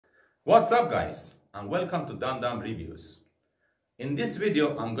What's up guys, and welcome to Dum Reviews. In this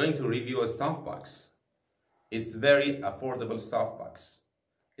video I'm going to review a softbox. It's very affordable softbox.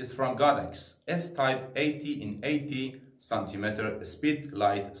 It's from Godox S-Type 80 in 80 cm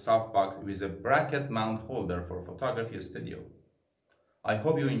Speedlight Softbox with a bracket mount holder for photography studio. I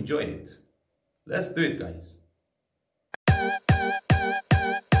hope you enjoy it. Let's do it guys.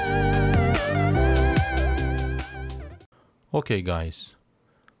 Okay guys,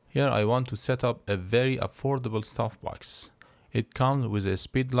 here I want to set up a very affordable softbox. It comes with a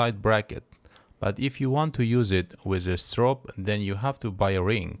speedlight bracket, but if you want to use it with a strobe, then you have to buy a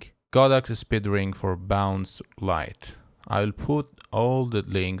ring. Godox speed ring for bounce light. I'll put all the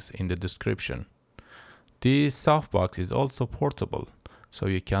links in the description. This softbox is also portable, so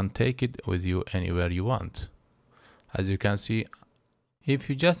you can take it with you anywhere you want. As you can see, if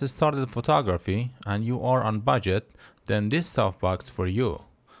you just started photography and you are on budget, then this softbox for you.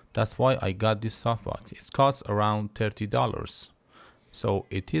 That's why I got this softbox. It costs around $30. So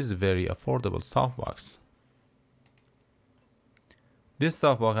it is a very affordable softbox. This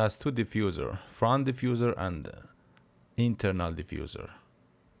softbox has two diffusers, front diffuser and internal diffuser.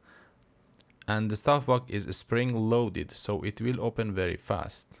 And the softbox is spring loaded, so it will open very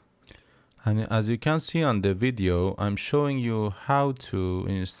fast. And as you can see on the video, I'm showing you how to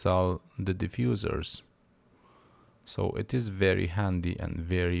install the diffusers. So it is very handy and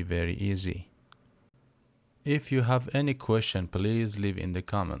very easy. If you have any question, please leave in the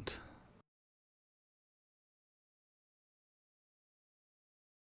comment.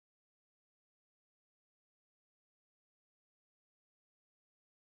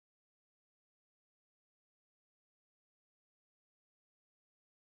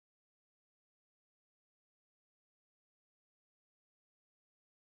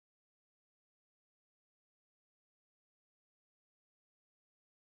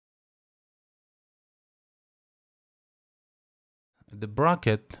 The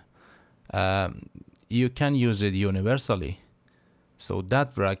bracket, you can use it universally. So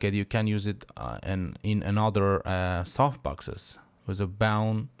that bracket, you can use it in another softboxes with a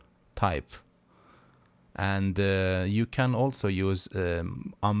bound type. And you can also use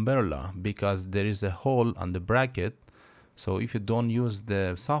umbrella because there is a hole on the bracket. So if you don't use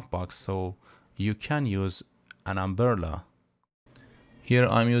the softbox, so you can use an umbrella. Here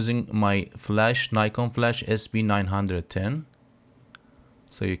I'm using my flash, Nikon flash SB910.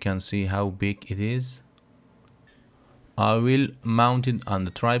 So you can see how big it is. I will mount it on the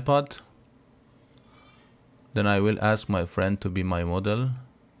tripod. Then I will ask my friend to be my model.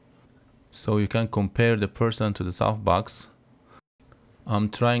 So you can compare the person to the softbox. I'm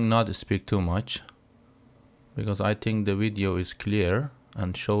trying not to speak too much because I think the video is clear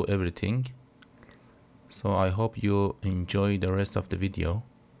and show everything. So I hope you enjoy the rest of the video.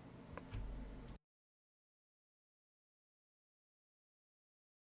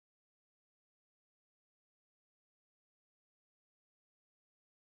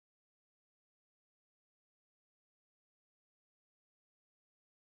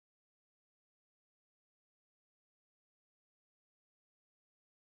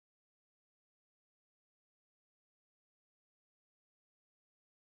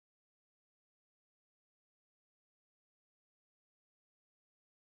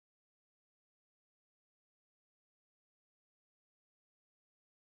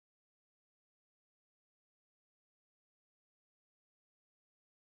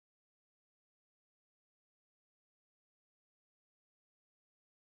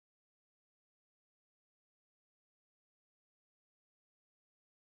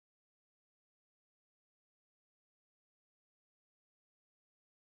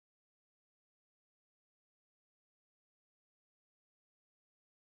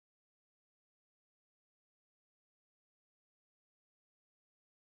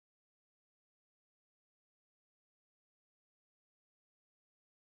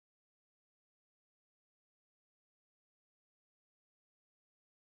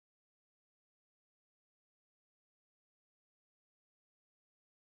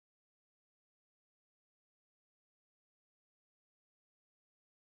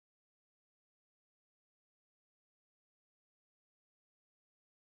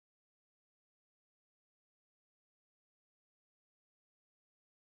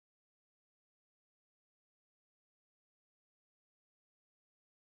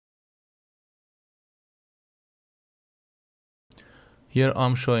 Here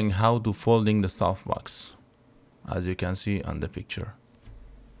I'm showing how to folding the softbox, as you can see on the picture.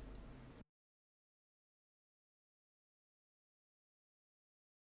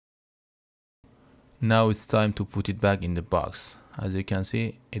 Now it's time to put it back in the box. As you can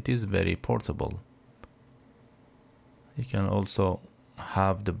see, it is very portable. You can also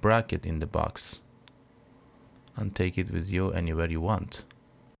have the bracket in the box and take it with you anywhere you want.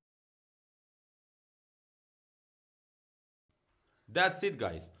 That's it,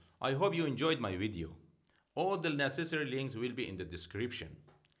 guys. I hope you enjoyed my video. All the necessary links will be in the description.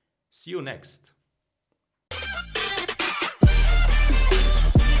 See you next.